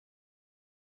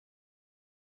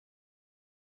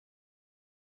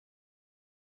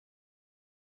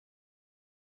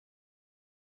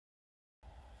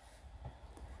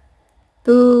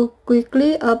To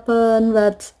quickly open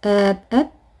WhatsApp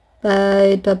app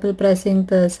by double pressing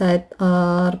the side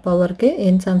or power key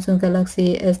in Samsung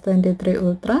Galaxy S23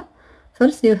 Ultra,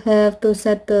 first you have to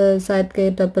set the side key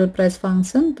double press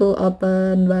function to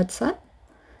open WhatsApp.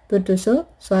 To do so,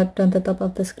 swipe down the top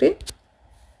of the screen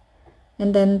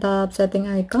and then tap setting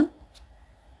icon.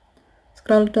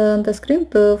 Scroll down the screen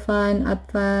to find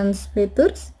advanced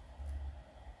features.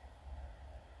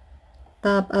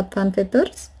 Tap advanced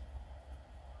features.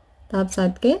 Tap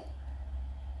side key.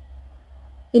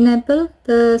 Enable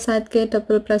the side key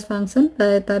double press function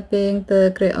by tapping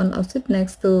the gray on object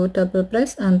next to double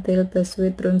press until the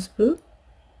switch turns blue.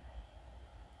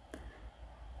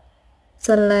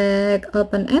 Select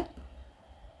open app.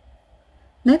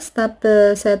 Next, tap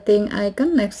the setting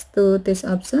icon next to this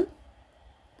option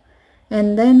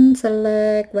and then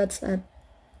select WhatsApp.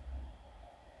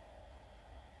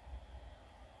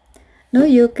 Now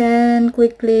you can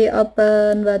quickly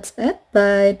open WhatsApp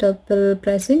by double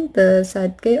pressing the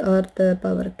side key or the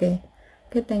power key.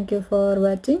 Okay, thank you for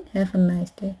watching. Have a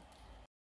nice day.